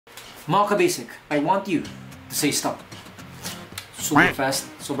Mga ka-basic, I want you to say stop. Super fast,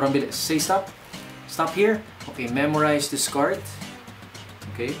 sobrang bilis. Say stop. Stop here. Okay, memorize this card.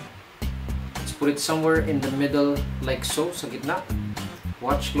 Okay. Let's put it somewhere in the middle like so, sa gitna.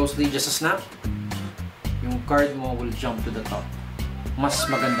 Watch closely, just a snap. Yung card mo will jump to the top. Mas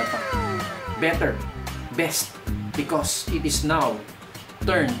maganda pa. Better. Best. Because it is now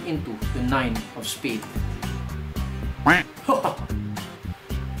turned into the 9 of spades.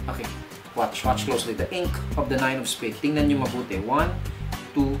 Okay. Watch closely. The ink of the 9 of spades. Tingnan nyo mabuti. 1,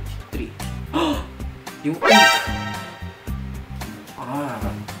 2, 3. Yung ink.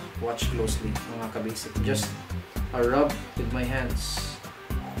 Watch closely, mga ka-basic. Just a rub with my hands.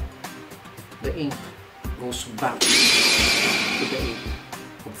 The ink goes back to the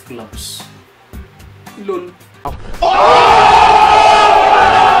 8 of clubs. Lol.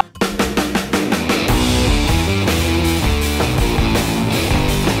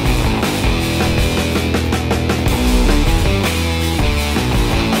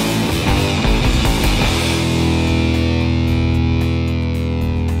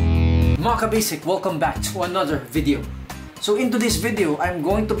 Mga ka-basic, welcome back to another video. So into this video, I'm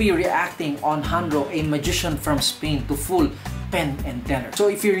going to be reacting on Jandro, a magician from Spain, to full Penn and Teller.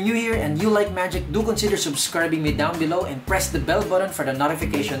 So if you're new here and you like magic, do consider subscribing me down below and press the bell button for the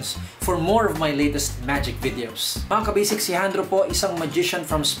notifications for more of my latest magic videos. Mga ka-basic, si Jandro po, isang magician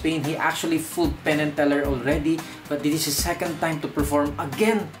from Spain. He actually fooled Penn and Teller already, but this is his second time to perform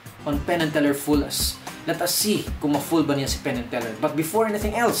again on Penn and Teller Fool Us. Let us see kung ma-fool ba niya si Penn and Teller. But before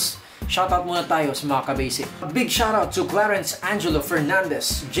anything else, shoutout muna tayo sa mga ka-basic. A big shoutout to Clarence Angelo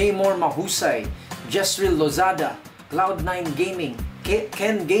Fernandez, J. Moore Mahusay, Jesril Lozada, Cloud9 Gaming,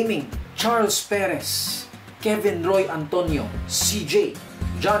 Ken Gaming, Charles Perez, Kevin Roy Antonio, CJ,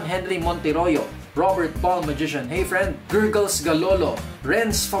 John Henry Monteroyo, Robert Paul Magician, hey friend, Gurgles Galolo,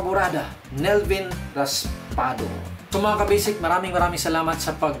 Renz Favorada, Nelvin Raspado. So mga ka-basic, maraming salamat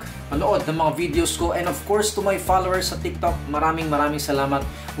sa pag-manood ng mga videos ko, and of course to my followers sa TikTok, maraming salamat.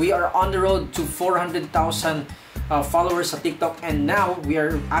 We are on the road to 400,000 followers sa TikTok, and now we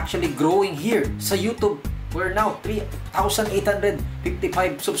are actually growing here sa YouTube. We're now 3,855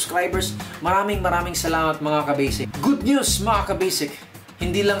 subscribers. Maraming salamat mga ka-basic. Good news mga ka-basic,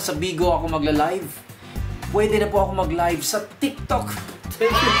 hindi lang sa Bigo ako magla-live, pwede na po ako mag-live sa TikTok.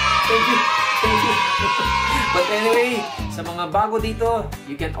 Thank you. But anyway, sa mga bago dito,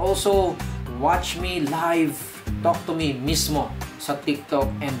 you can also watch me live, talk to me mismo sa TikTok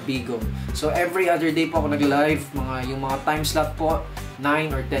and Bigo. So every other day po ako nag-live, yung mga time slot po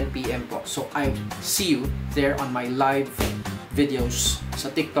 9 or 10 PM po. So I see you there on my live videos sa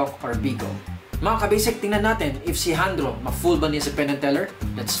TikTok or Bigo. Mga ka-basic, tingnan natin if si Jandro ma-fool ba niya si Penn and Teller.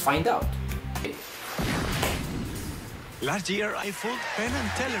 Let's find out. Okay. Last year I fooled Penn and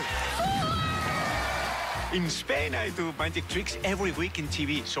Teller. In Spain, I do magic tricks every week in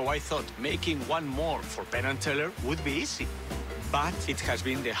TV, so I thought making one more for Penn and Teller would be easy. But it has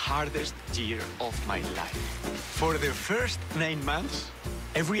been the hardest year of my life. For the first 9 months,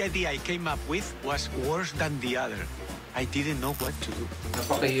 every idea I came up with was worse than the other. I didn't know what to do.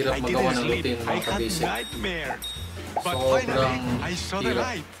 Napakahirap magawa ng routine, mga ka-basic. I had nightmare. But finally, I saw the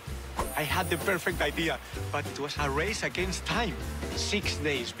light. I had the perfect idea, but it was a race against time. 6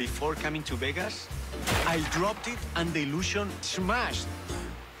 days before coming to Vegas, I dropped it and the illusion smashed.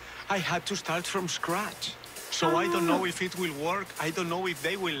 I had to start from scratch. So I don't know if it will work. I don't know if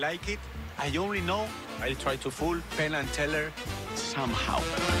they will like it. I only know I try to fool Penn and Teller somehow.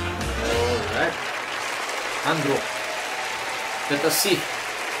 Alright. Jandro. Let us see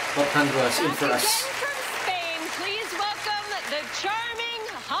what Jandro has in for us. From Spain, please welcome the charming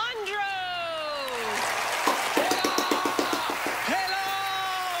Jandro. Hello!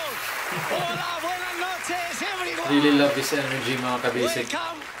 Hola, buenas noches, everyone! Really love this energy, mga ka-basic.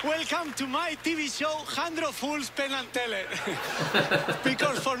 Welcome to my TV show, Jandro Fools Penn and Teller.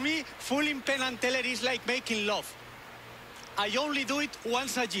 Because for me, fooling Penn and Teller is like making love. I only do it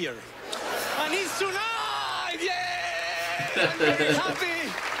once a year. And it's tonight! Yeah! I'm very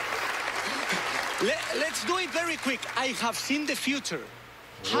happy! Let's do it very quick. I have seen the future.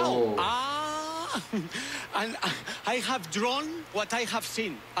 How? And I have drawn what I have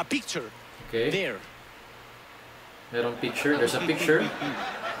seen. A picture. Okay. There. Merong picture. There's a picture.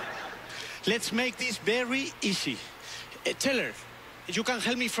 Let's make this very easy. Teller, you can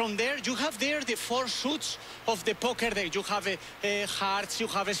help me from there. You have there the 4 suits of the poker deck. You have hearts, you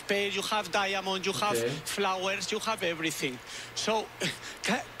have spades, you have diamonds, you have flowers, you have everything. So,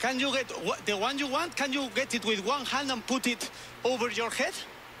 can you get the one you want? Can you get it with one hand and put it over your head?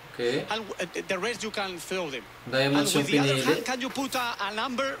 Okay. And the rest you can throw them. Diamonds and with yung the pinili. other hand, can you put a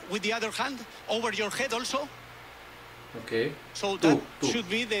number with the other hand over your head also? Okay. So that should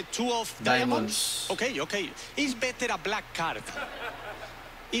be the 2 of diamonds. Okay, okay. It's better a black card.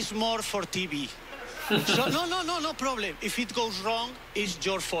 It's more for TV. So no problem. If it goes wrong, it's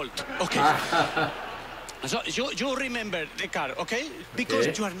your fault. Okay. So you remember the card, okay?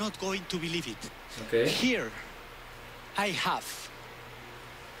 Because you are not going to believe it. Okay. Here, I have.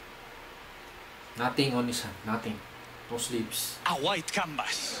 Nothing on his hand. Nothing. No sleeves. A white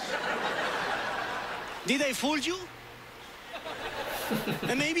canvas. Did I fool you?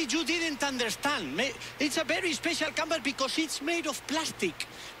 Maybe you didn't understand. It's a very special canvas because it's made of plastic.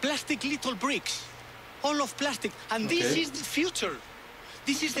 Plastic little bricks. All of plastic. And this is the future.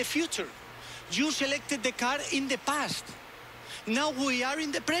 This is the future. You selected the car in the past. Now we are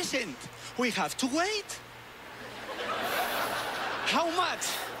in the present. We have to wait. How much?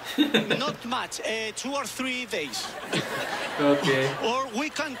 Not much. 2 or 3 days. Okay. Or we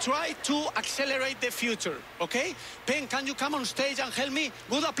can try to accelerate the future, okay? Penn, can you come on stage and help me?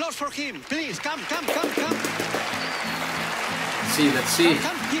 Good applause for him. Please, come. Let's see.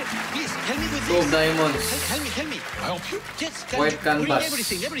 Come here, please. Help me with 12 this. diamonds. Help me. I help you. Yes, White canvas.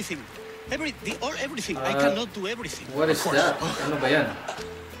 Bring everything. Everything. I cannot do everything. What is that? Ano ba yan?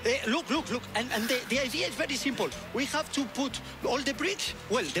 Look. And the idea is very simple. We have to put all the bricks.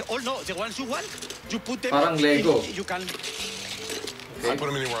 Well, the ones you want, you put them. Parang Lego. You can. I put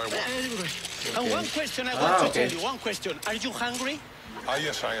them anywhere I want. And one question I want to tell you. One question. Are you hungry?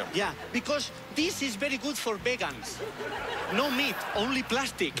 Yes, I am. Yeah, because this is very good for vegans. No meat, only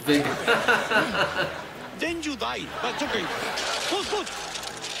plastic. Vegan. Then you die. But okay. Good.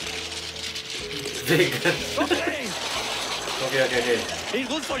 Vegan. Okay. Okay. It's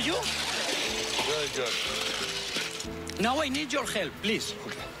good for you? Very good. Now I need your help, please.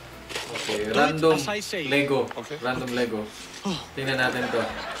 Okay, Do random it as I say. Lego. Okay. Random Lego. Tingnan natin to.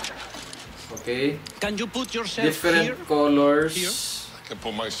 Okay. Can you put yourself Different here? colors. Here. I can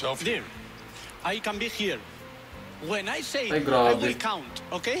put myself There. I can be here. When I say, Ay, I grabe. will count,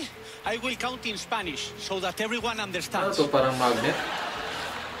 okay? I will count in Spanish so that everyone Ano understands. to? Parang magnet?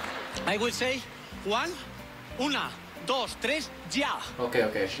 I will say, 1, 2, 3, ya.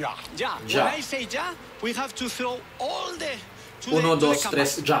 Okay. Yeah. Ya. Ya. When I say ya, we have to throw all the... 1, 2,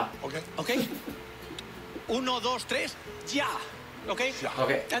 3, ja. Okay. Okay? 1, 2, 3, ya. Okay? Yeah.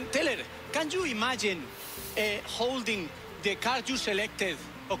 Okay. And Teller, can you imagine holding the card you selected?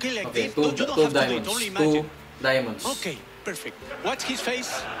 Okay, like Okay, this. two You don't have to do diamonds. it, only 2 imagine. diamonds. Okay, perfect. Watch his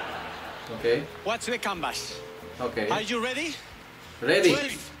face. Okay. Watch the canvas. Okay. Are you ready? Ready?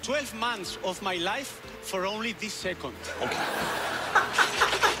 12 months of my life for only this second. Okay.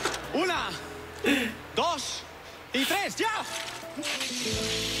 1, 2, y 3, ya!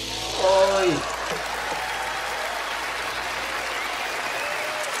 Oy!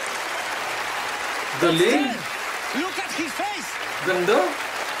 Galing! Look at his face! Ganda!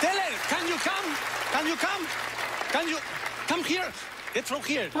 Teller, can you come? Can you come? Can you come here? Get from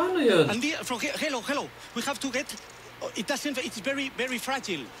here. Paano yun? And from here. Hello. We have to get. It doesn't. It's very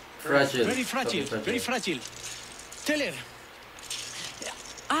fragile. Fragile. Very fragile. Okay, Very fragile. Teller.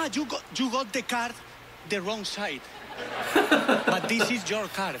 You got the card the wrong side. But this is your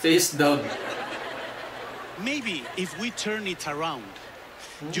card. Face down. Maybe if we turn it around,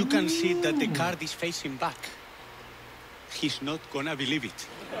 you can see that the card is facing back. He's not gonna believe it.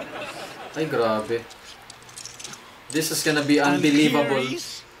 Ay, grabe. This is gonna be unbelievable. And here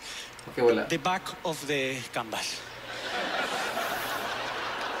is Okay, wala. the back of the canvas.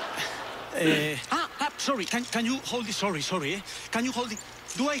 Sorry. Can you hold it? Sorry. Can you hold it?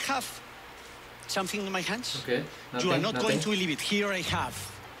 Do I have something in my hands? Okay. You are not nothing. going to believe it. Here I have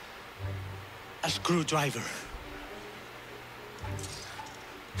a screwdriver.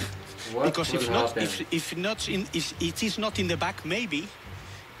 What Because will happen? if it is not in the back, maybe.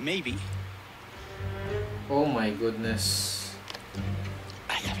 Oh my goodness.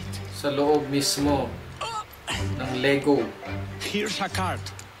 I have it. Sa loob mismo ng Lego. Here's a card,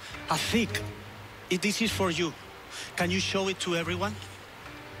 a thick. This is for you. Can you show it to everyone?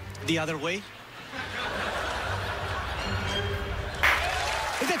 The other way.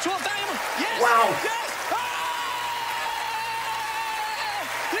 The 12 diamond. Yes. Wow. Yes.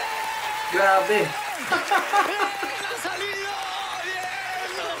 Grabe. ¡Ha salido!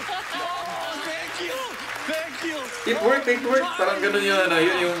 Yes. Oh, thank you. It worked. Parang ganun yun,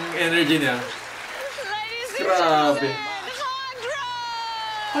 yun yung energy niya. Ladies and Grabe. gentlemen, Jandro!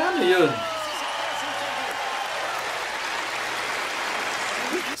 Paano yun?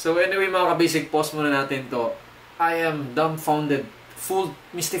 So anyway mga ka-basic, pause muna natin to. I am dumbfounded fooled,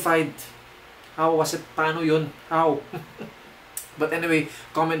 mystified. How was it? Paano yun? How? But anyway,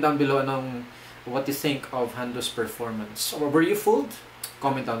 comment down below what you think of Jandro's performance. Or were you fooled?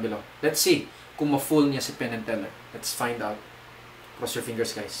 Comment down below. Let's see kung ma-fool niya si Penn Teller. Let's find out. Cross your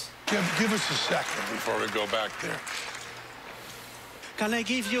fingers, guys. Give us a second before we go back there. Can I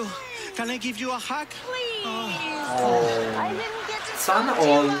give you a hug? Please. Oh. I didn't get to Sana talk to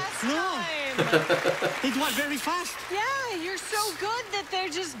you all. last No. time. It was very fast. Yeah, you're so good that they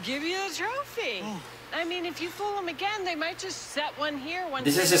just give you the trophy. Oh. I mean, if you fool them again, they might just set one here once.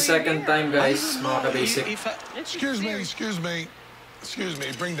 This is the second time, guys, mga kabasic. Excuse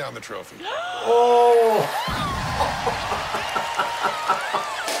me, bring down the trophy. Oh!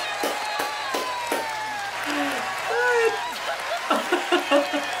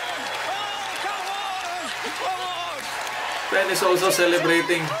 Penn is also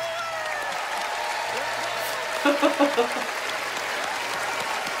celebrating.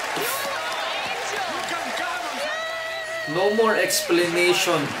 No more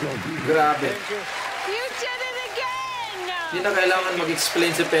explanation. Grabe. You did it again. Hindi na kailangan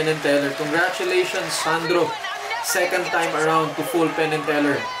mag-explain si Penn Teller. Congratulations, Jandro. Second time around to fool Penn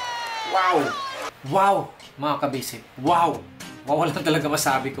Teller. Wow! Wow, mga kabasic. Wow! Wow lang talaga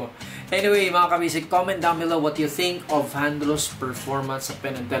masabi ko. Anyway, mga kabasic, comment down below what you think of Jandro's performance sa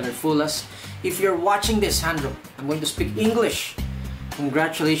Penn Teller Fool Us. If you're watching this, Jandro, I'm going to speak English.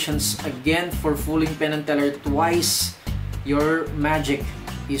 Congratulations again for fooling Penn Teller twice. Your magic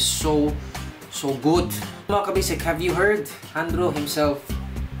is so good. Mga kabasic, have you heard? Jandro himself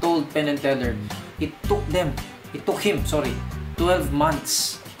told Penn Teller it took him 12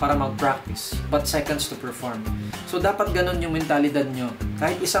 months para mag-practice, but seconds to perform. So dapat ganun yung mentalidad nyo.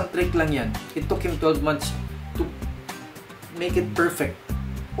 Kahit isang trick lang yan, it took him 12 months to make it perfect.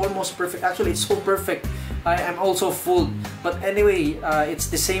 Almost perfect. Actually, it's so perfect. I am also fooled. But anyway,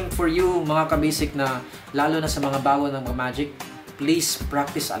 it's the same for you, mga kabasic, na lalo na sa mga bago ng magic. Please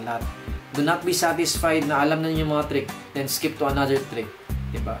practice a lot. Do not be satisfied na alam na niyo yung mga trick, then skip to another trick.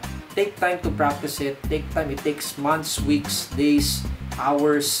 Diba? Take time to practice it. Take time. It takes months, weeks, days,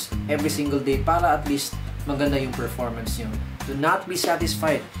 hours, every single day para at least maganda yung performance nyo. Do not be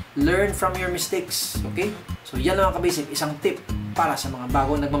satisfied. Learn from your mistakes. Okay? So yan mga kabasic, isang tip para sa mga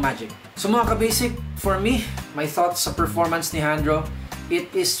bago nagmamagic. So mga kabasic, for me, my thoughts sa performance ni Jandro, it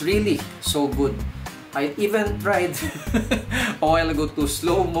is really so good. I even tried a while ago to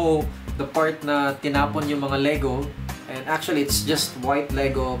slow-mo the part na tinapon yung mga Lego, and actually it's just white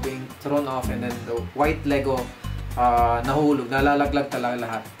Lego being thrown off, and then the white Lego nahulog, nalalaglag talaga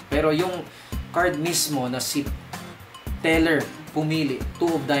lahat. Pero yung card mismo na si Teller pumili,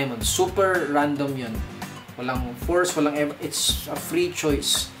 2 of diamonds, super random yun. Walang force, walang ever, it's a free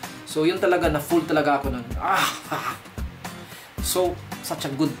choice. So yun talaga, na full talaga ako nun. So such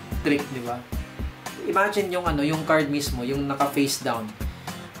a good trick, di ba? Imagine yung yung card mismo, yung naka-face down.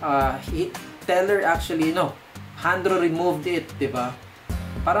 Teller actually, Jandro removed it, di ba?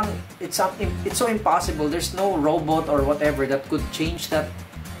 Parang it's so impossible. There's no robot or whatever that could change that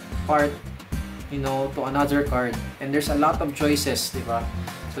part, to another card. And there's a lot of choices, di ba?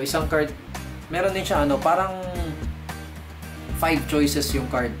 So isang card, meron din siya parang 5 choices yung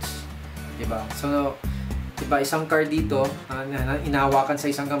cards, di ba? So diba, isang card dito, inahawakan sa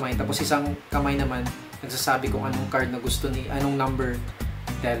isang kamay, tapos isang kamay naman nagsasabi kung anong card na gusto anong number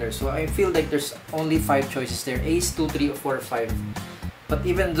ni Teller. So I feel like there's only 5 choices there. Ace, 2, 3, 4, 5. But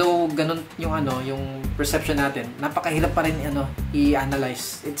even though ganun yung yung perception natin, napakahirap pa rin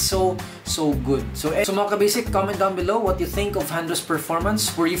i-analyze. It's so good. So mga kabasic, comment down below what you think of Jandro's performance.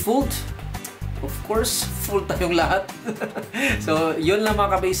 Were you fooled? Of course, fooled tayong lahat. So yun lang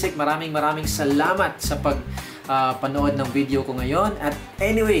mga kabasic. Maraming salamat sa panood ng video ko ngayon. At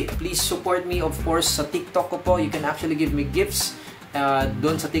anyway, please support me of course sa TikTok ko po. You can actually give me gifts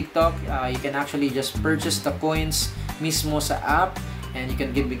doon sa TikTok. You can actually just purchase the coins mismo sa app, and you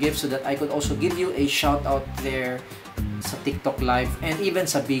can give me gifts so that I could also give you a shout out there sa TikTok live and even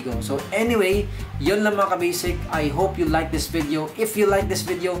sa Bigo. So anyway, yun lang mga kabasic. I hope you like this video. If you like this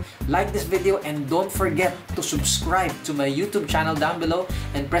video, and don't forget to subscribe to my YouTube channel down below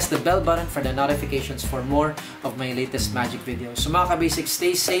and press the bell button for the notifications for more of my latest magic videos. So mga kabasic,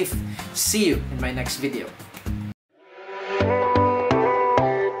 stay safe. See you in my next video.